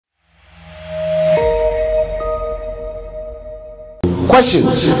Question,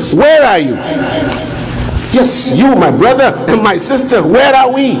 where are you? Yes, you, my brother and my sister, where are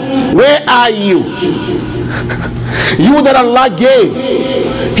we? Where are you? You that Allah gave,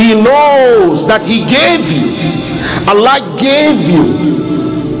 He knows that He gave you. Allah gave you.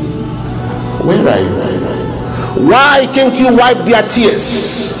 Where are you? Why can't you wipe their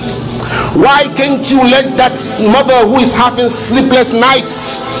tears? Why can't you let that mother who is having sleepless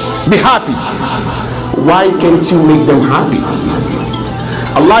nights be happy? Why can't you make them happy?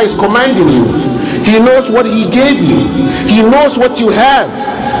 Allah is commanding you. He knows what He gave you. He knows what you have.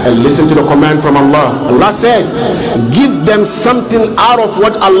 And listen to the command from Allah. Allah said, give them something out of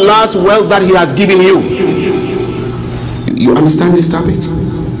what Allah's wealth that He has given you. You understand this topic?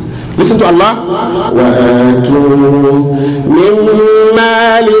 Listen to Allah. وَآتُوا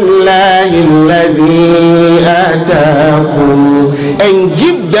مِمَّا لِلَّهِ الَّذِي آتَاكُمْ, and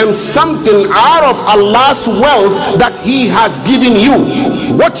give them something out of Allah's wealth that He has given you.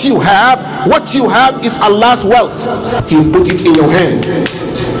 What you have is Allah's wealth. He put it in your hand.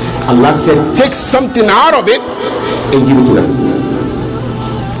 Allah said, take something out of it and give it to them,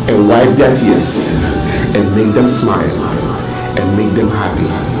 and wipe their tears and make them smile and make them happy.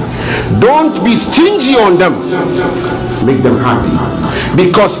 Don't be stingy on them. Make them happy.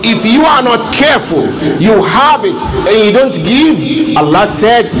 Because if you are not careful, you have it and you don't give. Allah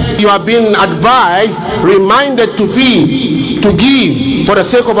said you have been advised, reminded to feed, to give for the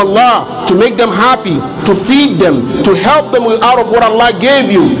sake of Allah, to make them happy, to feed them, to help them out of what Allah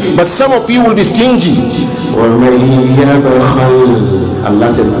gave you. But some of you will be stingy.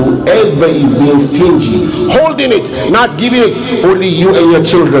 Allah said, whoever is being stingy, holding it, not giving it, only you and your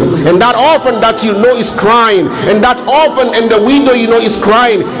children, and that orphan that you know is crying, and that orphan and the widow you know is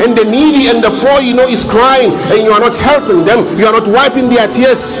crying, and the needy and the poor you know is crying, and you are not helping them, you are not wiping their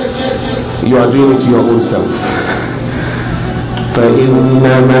tears, you are doing it to your own self.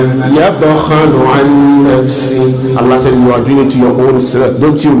 فَإِنَّمَا يَبْخَلُ عَنْ نَفْسِهِ. Allah said you are doing it to your own self.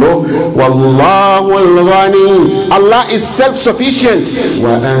 Don't you know? وَاللَّهُ الْغَنِيُّ. Allah is self-sufficient.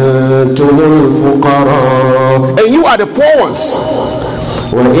 وَأَنْتُمُ الْفُقَرَاءُ. And you are the poor ones.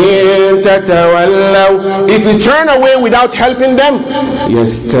 وَإِن تَتَوَلَّوْا. If you turn away without helping them,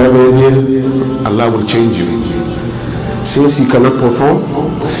 يَسْتَبْدِلْ. Allah will change you. Since you cannot perform,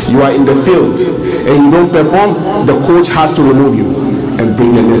 you are in the field and you don't perform, the coach has to remove you and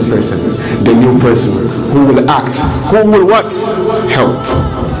bring the next person, the new person who will act, who will what? Help.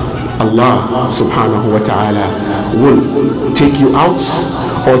 Allah subhanahu wa ta'ala will take you out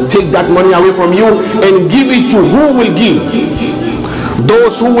or take that money away from you and give it to who will give.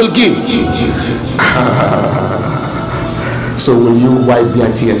 Those who will give. So will you wipe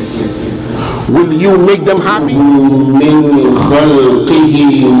their tears? Will you make them happy? من خلقه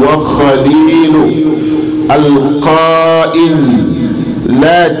وخليل القائل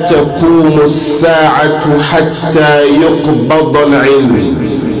لا تقوم الساعة حتى يقبض العلم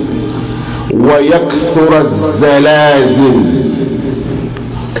ويكثر الزلازل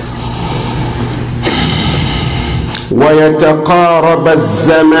ويتقارب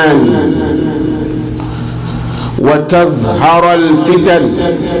الزمان وتظهر الفتن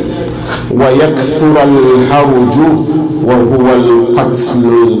ويكثر الهرج وهو القتل.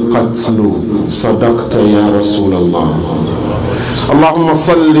 صدقت يا رسول الله. اللهم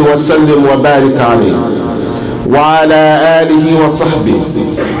صل وسلم وبارك عليه وعلى آله وصحبه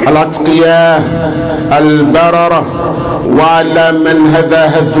الأتقياء البررة وعلى من هدى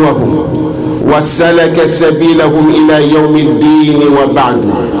هدوهم وسلك سبيلهم إلى يوم الدين وبعد.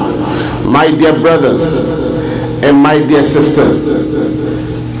 My dear brother and my dear sister,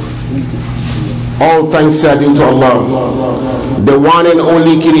 all thanks are due to Allah, the one and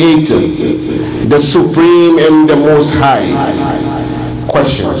only Creator, the Supreme and the Most High.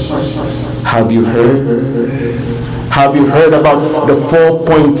 Question: have you heard? Have you heard about the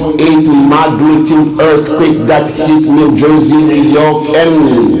 4.8 magnitude earthquake that hit New Jersey, New York,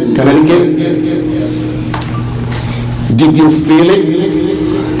 and Connecticut? Did you feel it?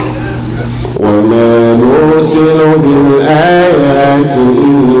 وَمَا نُرْسِلُ بِالْآيَاتِ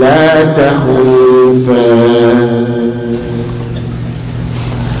إِلَّا تَخْوِيفًا.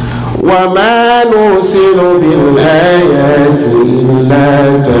 وَمَا نُرْسِلُ بِالْآيَاتِ إِلَّا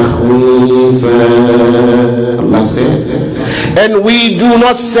تَخْوِيفًا. Allah said, and we do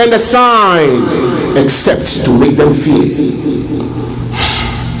not send a sign except to make them fear.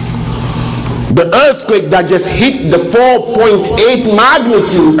 The earthquake that just hit the 4.8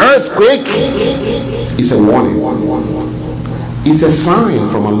 magnitude earthquake is a warning. It's a sign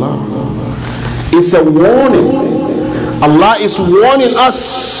from Allah. It's a warning. Allah is warning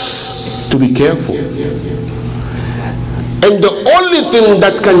us to be careful. And the only thing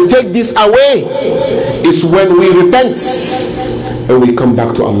that can take this away is when we repent and we come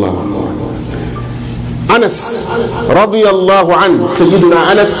back to Allah. Anas radiyallahu anhu,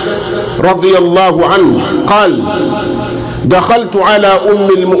 Sayyidina Anas radiyallahu anhu, قال دخلت على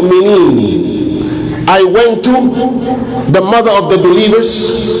المؤمنين. I went to the mother of the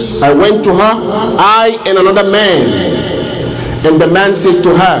believers. I went to her, I and another man. And the man said to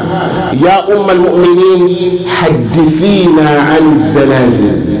her, Ya al-Mu'mineen, haddithina an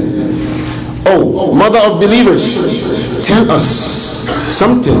zalazil. Oh, mother of believers, tell us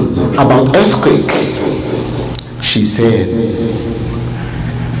something about earthquake. She said,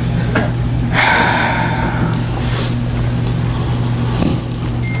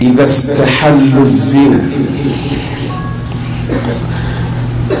 إذا استحلوا الزنا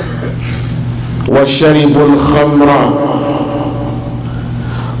وشربوا الخمر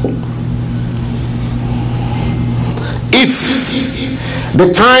if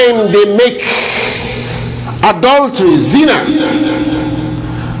the time they make adultery, zina,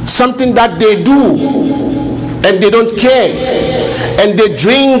 something that they do and they don't care, and they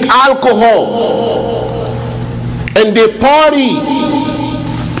drink alcohol and they party,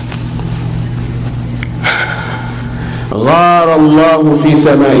 غار الله في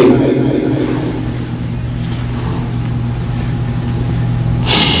سمائه.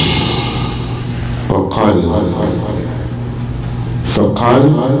 فقال,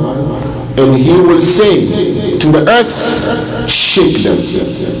 and he will say to the earth, shake them,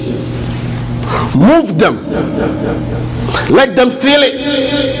 move them, let them feel it,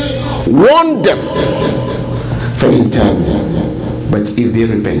 warn them. فإن تابوا, but if they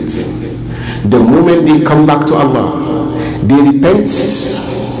repent, the moment they come back to Allah, they repent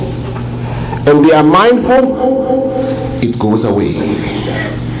and they are mindful, it goes away.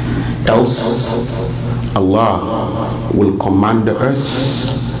 Else Allah will command the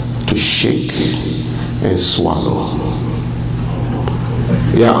earth to shake and swallow.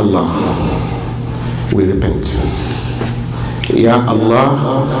 Ya Allah, we repent. Ya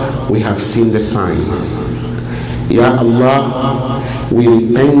Allah, we have seen the sign. Ya Allah, we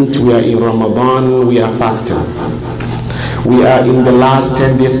repent. We are in Ramadan, we are fasting. We are in the last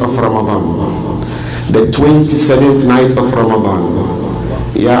 10 days of Ramadan, the 27th night of Ramadan.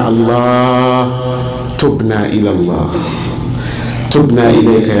 Ya Allah, tubna ila Allah, tubna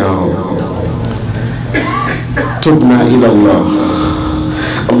ilayka ya Rabb, tubna ila Allah.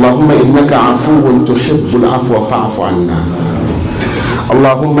 Allahumma innaka afuwun tuhibbul afwa fa'fu anna.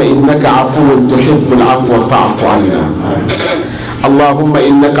 Allahumma innaka afuwun tuhibbul afwa fa'fu anna. Allahumma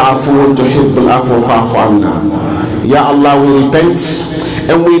innaka afuwun tuhibbul afwa fa'fu anna. Ya Allah, we repent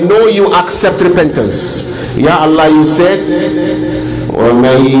and we know you accept repentance. Ya Allah, you said,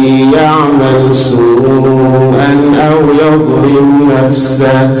 وَمَنْ يَعْمَلْ سُوءًا أَوْ يَظْلِمْ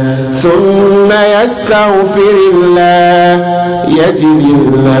نَفْسَهُ ثُمَّ يَسْتَغْفِرِ اللَّهَ يَجِدِ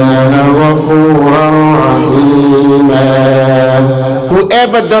اللَّهَ غَفُورًا رَحِيمًا.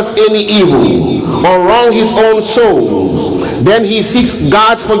 Whoever does any evil or wrong his own soul, then he seeks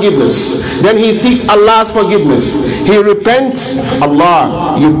God's forgiveness, then he seeks Allah's forgiveness, he repents,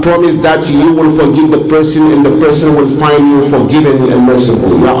 Allah, you promise that you will forgive the person and the person will find you forgiven and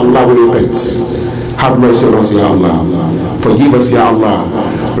merciful. Ya Allah, we repent. Have mercy on us, Ya Allah. Forgive us, Ya Allah.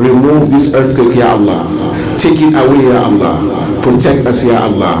 Remove this earthquake, Ya Allah. Take it away, Ya Allah. Protect us, Ya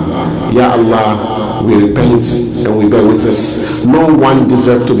Allah. Ya Allah, we repent and we bear witness. No one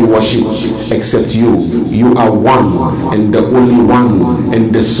deserves to be worshipped except you. You are one and the only one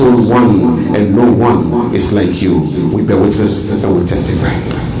and the sole one, and no one is like you. We bear witness and we testify.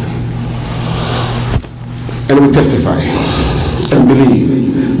 And we testify and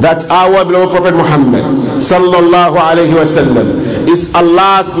believe that our beloved Prophet Muhammad sallallahu alayhi wa sallam is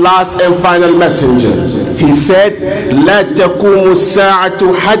Allah's last and final messenger. He said, لا تقوم الساعة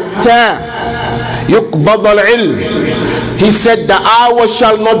حتى يقبض العلم. He said the hour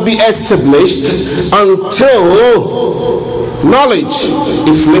shall not be established until knowledge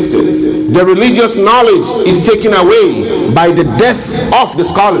is lifted. The religious knowledge is taken away by the death of the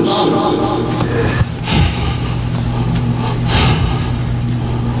scholars.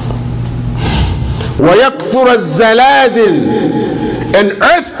 وَيَكْثُرَ الزَّلَازِلِ. An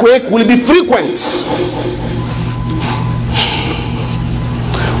earthquake will be frequent.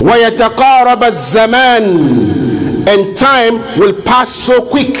 وَيَتَقَارَبَ الزَّمَانِ. And time will pass so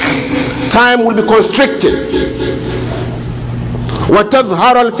quick. Time will be constricted.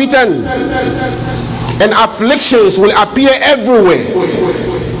 وَتَظْهَرَ الْفِتَنِ. And afflictions will appear everywhere.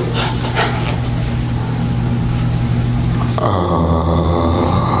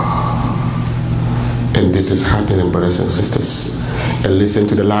 And this is happening, brothers and sisters. And listen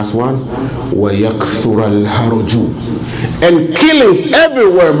to the last one. وَيَكْثُرَ الْهَرُجُ. And killings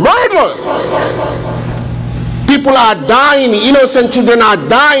everywhere, murder. People are dying, innocent children are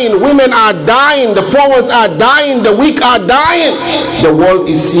dying, women are dying, the poor ones are dying, the weak are dying. The world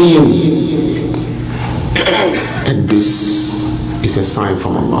is seeing. And this is a sign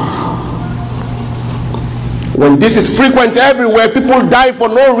from Allah. When this is frequent everywhere, people die for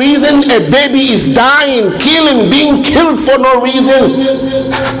no reason. A baby is dying, killing, being killed for no reason.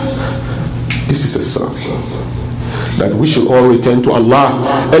 This is a sign that we should all return to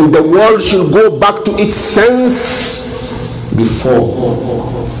Allah, and the world should go back to its sense before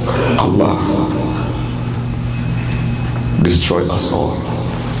Allah destroy us all.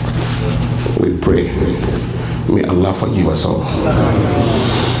 We pray, may Allah forgive us all.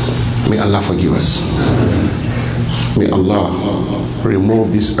 May Allah forgive us. May Allah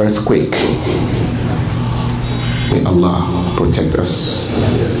remove this earthquake. May Allah protect us.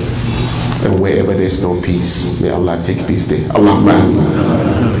 And wherever there's no peace, may Allah take peace there. Allahumma ameen.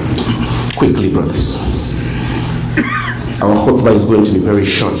 Quickly, brothers. Our khutbah is going to be very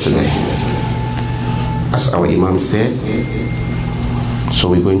short today, as our Imam said. So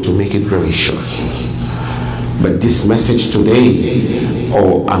we're going to make it very short. But this message today,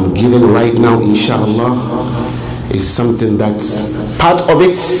 or I'm giving right now, inshallah, is something that's part of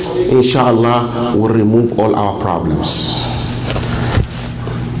it, inshallah, will remove all our problems.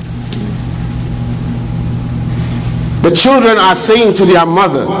 The children are saying to their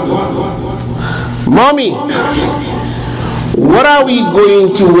mother, "Mommy, what are we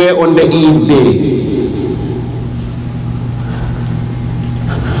going to wear on the Eid day?"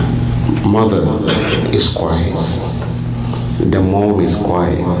 Mother is quiet. The mom is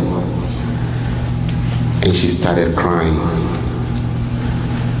quiet. And she started crying.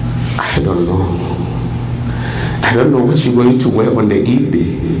 I don't know. I don't know what she's going to wear on the Eid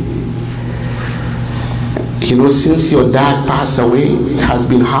day. Since your dad passed away, it has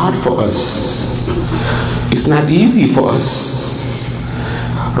been hard for us. It's not easy for us.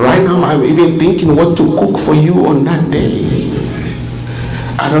 Right now, I'm even thinking what to cook for you on that day.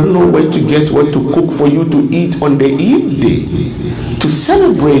 I don't know where to get what to cook for you to eat on the Eid day, to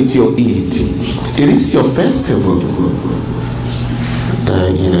celebrate your Eid. It is your festival. La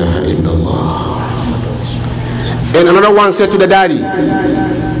ilaha illallah. And another one said to the daddy,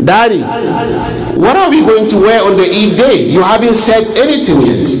 "Daddy, what are we going to wear on the Eid day? You haven't said anything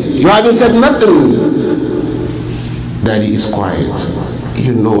yet. You haven't said nothing." Daddy is quiet.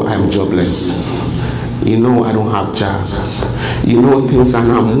 I'm jobless. I don't have job. Things are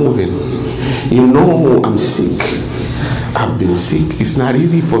not moving. I'm sick. I've been sick. It's not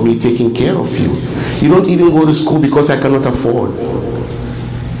easy for me taking care of you. You don't even go to school because I cannot afford.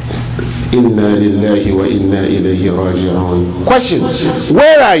 Inna lillahi wa inna ilayhi raji'un. Question,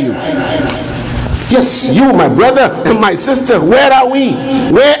 where are you? Yes, you, my brother and my sister, where are we?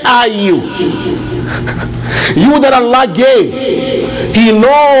 Where are you? You that Allah gave, He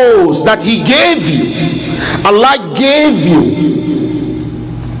knows that He gave you. Allah gave you.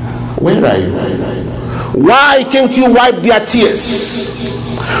 Where are you? Why can't you wipe their tears?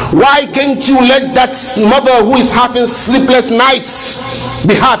 Why can't you let that mother who is having sleepless nights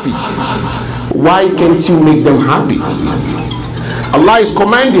be happy? Why can't you make them happy? Allah is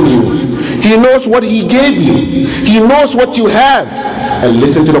commanding you. He knows what He gave you. He knows what you have. And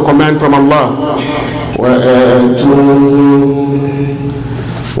listen to the command from Allah.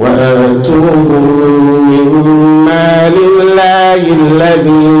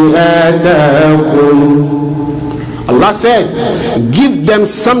 Allah said, give them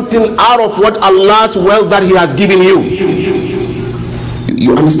something out of what Allah's wealth that He has given you.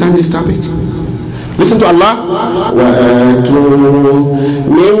 You understand this topic? Listen to Allah.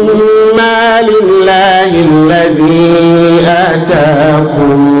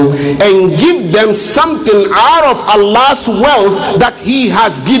 And give them something out of Allah's wealth that He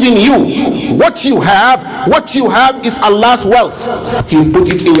has given you. What you have is Allah's wealth. He put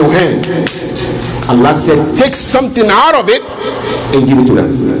it in your hand. Allah said, take something out of it and give it to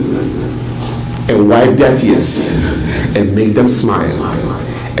them. And wipe their tears and make them smile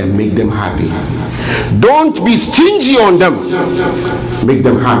and make them happy. Don't be stingy on them. Make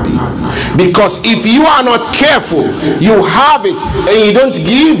them happy. Because if you are not careful, you have it and you don't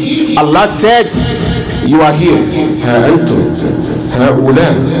give. Allah said, you are here.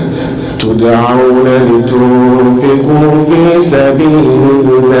 تدعون لتنفقوا في سبيل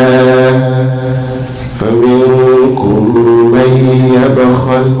الله فمنكم من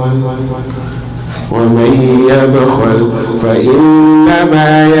يبخل ومن يبخل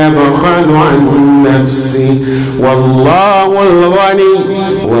فإنما يبخل عن نفسه والله الغني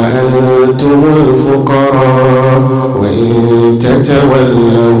وأنتم الفقراء وإن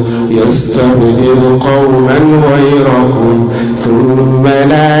تتولوا يستبدل قوما غيركم ثم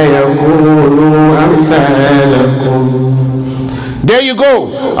لا يكونوا أمثالكم. There you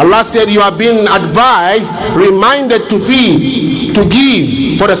go. Allah said you are being advised, reminded to feed, to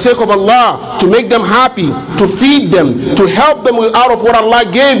give for the sake of Allah, to make them happy, to feed them, to help them out of what Allah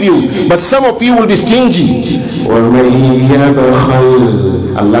gave you. But some of you will be stingy.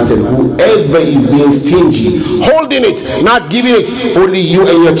 Allah said whoever is being stingy, holding it, not giving it, only you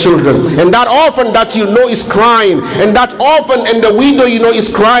and your children, and that orphan that you know is crying, and that orphan and the widow you know is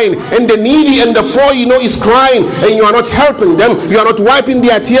crying, and the needy and the poor you know is crying, and you are not helping them, you are not wiping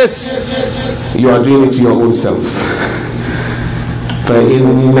their tears, you are doing it to your own self.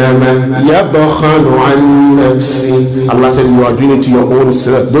 فَإِنَّمَا يَبْخَلُ عَنْ نَفْسِهِ. Allah said you are doing it to your own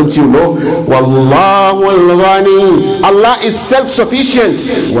self. Don't you know? وَاللَّهُ الْغَنِي. Allah is self-sufficient.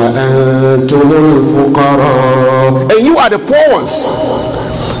 وَأَنْتُمُ الْفُقَرَاء. And you are the poor ones.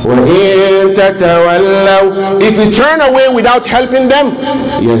 وَإِن تَتَوَلَّوْا. If you turn away without helping them,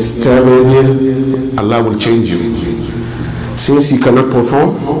 يَسْتَبْدِلْ. Allah will change you. Since you cannot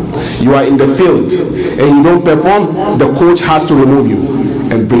perform, you are in the field and you don't perform, the coach has to remove you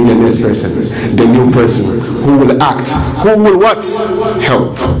and bring the next person, the new person who will act, who will what?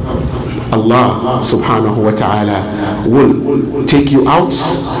 Help. Allah subhanahu wa ta'ala will take you out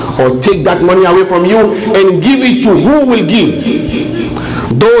or take that money away from you and give it to who will give.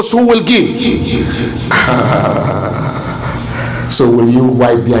 Those who will give. So will you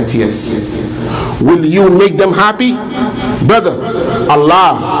wipe their tears? Will you make them happy? Brother,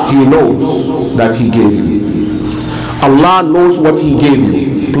 Allah, He knows that He gave you. Allah knows what He gave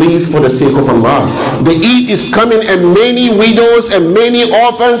you. Please, for the sake of Allah, the Eid is coming and many widows and many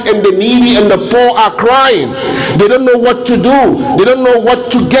orphans and the needy and the poor are crying. They don't know what to do. They don't know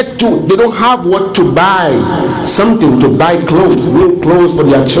what to get to. They don't have what to buy. Something to buy clothes, new clothes for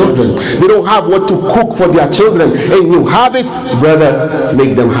their children. They don't have what to cook for their children. And you have it, brother,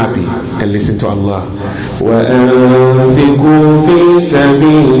 make them happy. And listen to Allah. وَأَنْفِقُوا فِي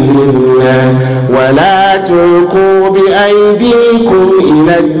سَبِيلِ اللَّهِ وَلَا تُلْقُوا بِأَيْدِيكُمْ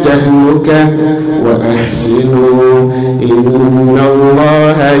إِلَى التَّهْلُكَةِ وَأَحْسِنُوا إِنَّ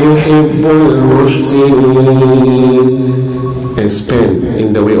اللَّهَ يُحِبُّ الْمُحْسِنِينَ. And spend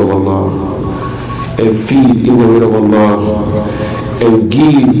in the way of Allah, and feed in the way of Allah, and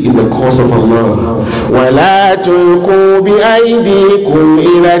give in the cause of Allah. وَلَا تُلْقُوا بِأَيْدِيكُمْ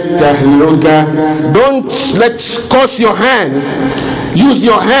إِلَى التَّهْلُكَةِ. Don't let cause your hand. Use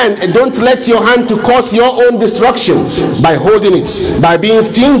your hand and don't let your hand to cause your own destruction by holding it, by being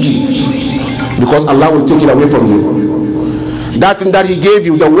stingy, because Allah will take it away from you. That thing that He gave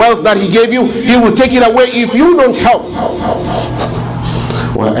you, the wealth that He gave you, He will take it away if you don't help.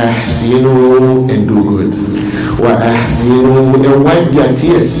 وَأَحْسِنُوا, and do good. وَأَحْسِنُوا, and wipe their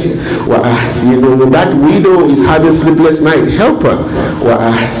tears. وَأَحْسِنُوا, that widow is having sleepless night, help her.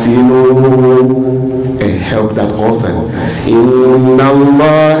 وَأَحْسِنُوا, and help that orphan. إِنَّ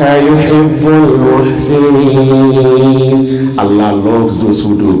اللَّهَ يُحِبُّ الْمُحْسِنِينَ. Allah loves those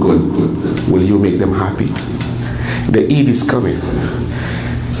who do good. Will you make them happy? The Eid is coming.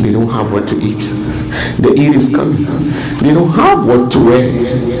 They don't have what to eat. The Eid is coming. They don't have what to wear.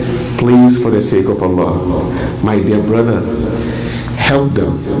 Please, for the sake of Allah, my dear brother, help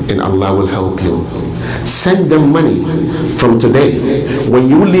them and Allah will help you. Send them money from today. When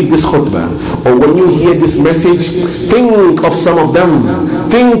you leave this khutbah or when you hear this message, think of some of them.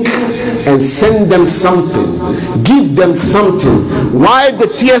 Think and send them something. Give them something. Wipe the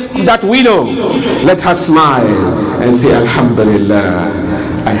tears of that widow. Let her smile and say, Alhamdulillah,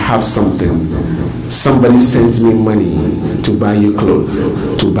 I have something. Somebody sends me money to buy you clothes,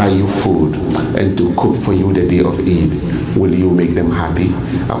 to buy you food, and to cook for you the day of Eid. Will you make them happy?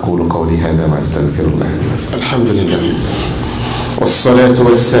 أقول قولي هذا وأستغفر الله. الحمد لله والصلاة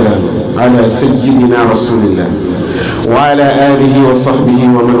والسلام على سيدنا رسول الله وعلى آله وصحبه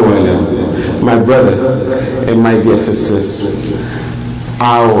ومن والاه. My brother and my dear sisters,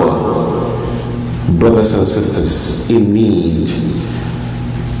 our brothers and sisters in need,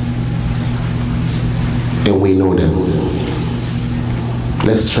 and we know them.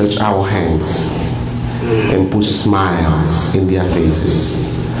 Let's stretch our hands and put smiles in their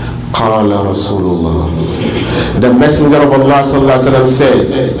faces. Qala Rasulullah. The Messenger of Allah sallallahu alaihi wasallam said,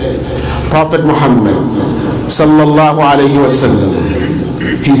 Prophet Muhammad sallallahu alaihi wasallam,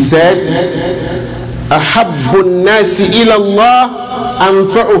 he said, Ahabbu an-nasi ila Allah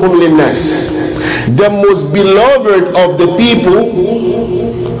anfa'uhum lin-nas. The most beloved of the people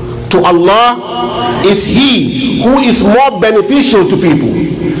to Allah is he who is more beneficial to people.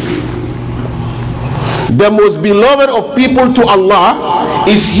 The most beloved of people to Allah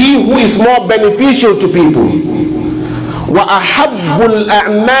is he who is more beneficial to people. وَأَحَبُّ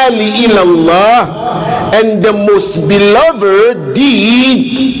الْأَعْمَالِ إِلَى اللَّهِ, and the most beloved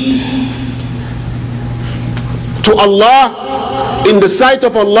deed to Allah, in the sight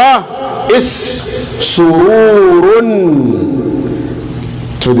of Allah, is sururun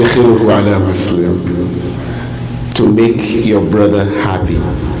tudkhiluhu ala muslim, to make your brother happy.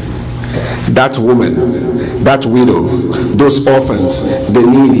 That woman, that widow, those orphans, the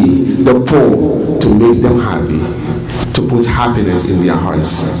needy, the poor, to make them happy, to put happiness in their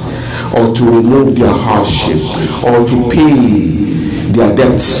hearts, or to remove their hardship, or to pay their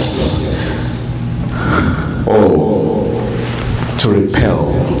debts, or to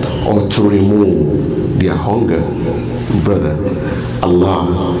repel, or to remove their hunger. Brother,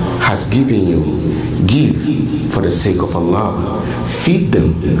 Allah has given you. Give for the sake of Allah. Feed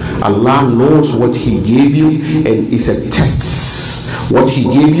them. Allah knows what he gave you, and it's a test. What he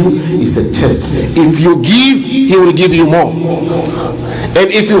gave you is a test. If you give, he will give you more. And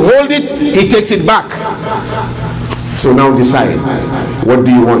if you hold it, he takes it back. So now decide, what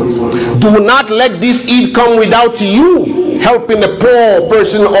do you want? Do not let this Eid come without you helping a poor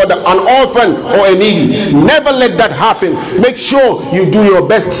person or an orphan or a needy. Never let that happen. Make sure you do your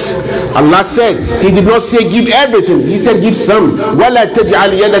best. Allah said, he did not say give everything. He said give some. وَلَا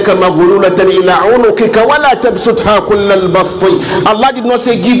تَجْعَلْ يَدَكَ مَغْلُولَةً إِلَىٰ عُنُقِكَ وَلَا تَبْسُطْهَا كُلَّ الْبَسْطِ. Allah did not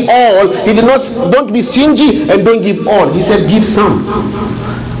say give all. He did not, don't be stingy and don't give all. He said give some.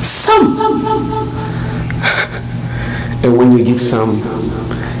 Some. And when you give some,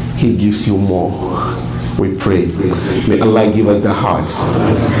 he gives you more. We pray, may Allah give us the hearts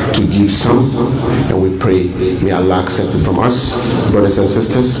to give some, and we pray, may Allah accept it from us. Brothers and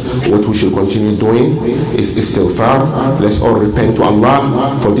sisters, what we should continue doing is istighfar. Let's all repent to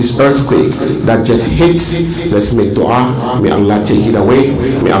Allah for this earthquake that just hits. Let's make dua. May Allah take it away.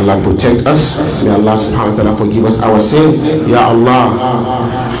 May Allah protect us. May Allah subhanahu wa ta'ala forgive us our sins. Ya Allah,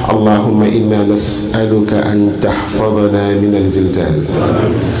 Allahumma inna nas'aluka an tahfadhana min al-zilzal.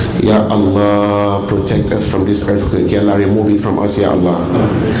 Ya Allah, protect us from this earthquake. Ya Allah, remove it from us, Ya Allah.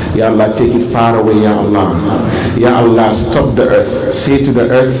 Ya Allah, take it far away, Ya Allah. Ya Allah, stop the earth. Say to the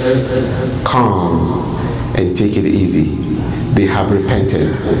earth, calm and take it easy. They have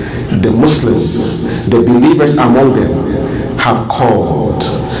repented. The Muslims, the believers among them, have called.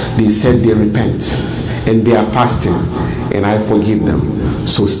 They said they repent and they are fasting, and I forgive them.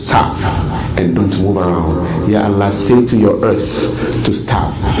 So stop and don't move around. Ya Allah, say to your earth to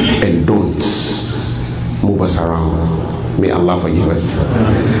stop and don't move us around. May Allah forgive us.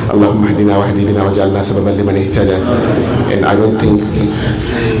 Allahumma hadina wa hadi bina wa ja'alna sababan liman ihtada. And I don't think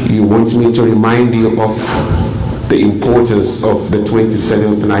you want me to remind you of the importance of the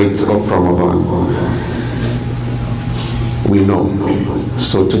 27th night of Ramadan. We know.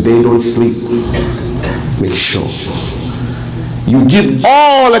 So today don't sleep. Make sure you give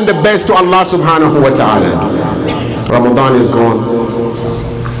all and the best to Allah subhanahu wa ta'ala. Ramadan is gone.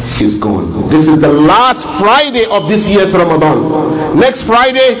 It's gone. This is the last Friday of this year's Ramadan. Next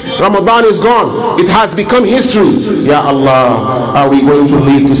Friday, Ramadan is gone. It has become history. Ya Allah, are we going to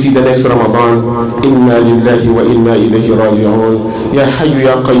live to see the next Ramadan? Inna lillahi wa inna ilayhi raji'un. Ya Hayyu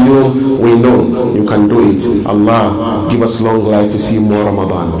Ya Qayyum, we know you can do it. Allah, give us long life to see more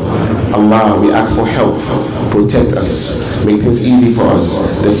Ramadan. Allah, we ask for help. Protect us. Make things easy for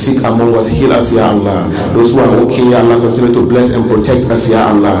us. The sick among us, heal us, Ya Allah. Those who are okay, Ya Allah, continue to bless and protect us, Ya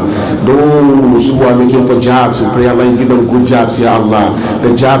Allah. Those who are looking for jobs, we pray Allah and give them good jobs, Ya Allah.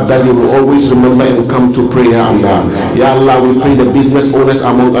 The job that they will always remember and come to pray, Ya Allah. Ya Allah, we pray the business owners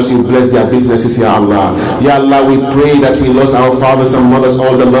among us, you bless their businesses, Ya Allah. Ya Allah, we pray that we lost our fathers and mothers,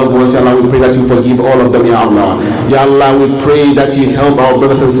 all the loved ones, Ya Allah. We pray that you forgive all of them, Ya Allah. Ya Allah, we pray that you help our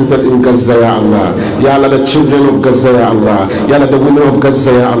brothers and sisters in Gaza, Ya Allah. Ya Allah, the children of Gaza, Ya Allah. Ya Allah, the women of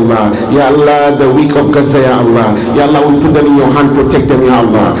Gaza, Ya Allah. Ya Allah, the weak of Gaza, Ya Allah. Ya Allah, we put them in your hand, protect them, Ya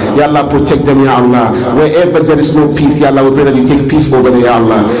Allah. Ya Allah, protect them, Ya Allah. Wherever there is no peace, Ya Allah, we pray that you take peace over there, Ya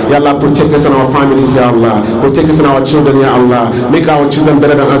Allah. Ya Allah, protect us and our families, Ya Allah. Protect us and our children, Ya Allah. Make our children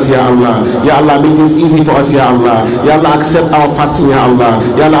better than us, Ya Allah. Ya Allah, make things easy for us, Ya Allah. Ya Allah, accept our fasting, Ya Allah.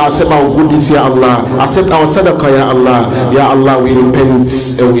 Ya Allah, accept our good deeds, Ya Allah. Accept our sadaqah, Ya Allah. Ya Allah, we repent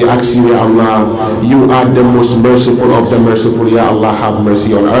and we ask mercy, Ya Allah. You are the most merciful of the merciful, Ya Allah. Have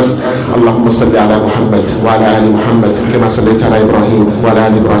mercy on us. Allahumma salli ala Muhammad wa ala ali Muhammad kama sallaita ala Ibrahim wa ala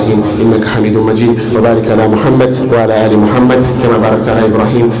ali Ibrahim innaka Hamidum Majid, wa barik ala Muhammad wa ala ali Muhammad kama barakta ala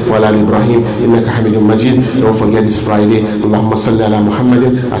Ibrahim wa ala ali Ibrahim innaka Hamidum Majid. Don't forget this Friday, Allahumma salli ala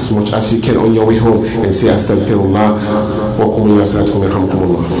Muhammadin as much as you can on your way home, and say astaghfirullah wa qumu ila salatikum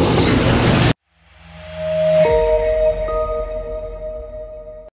yarhamkumullah.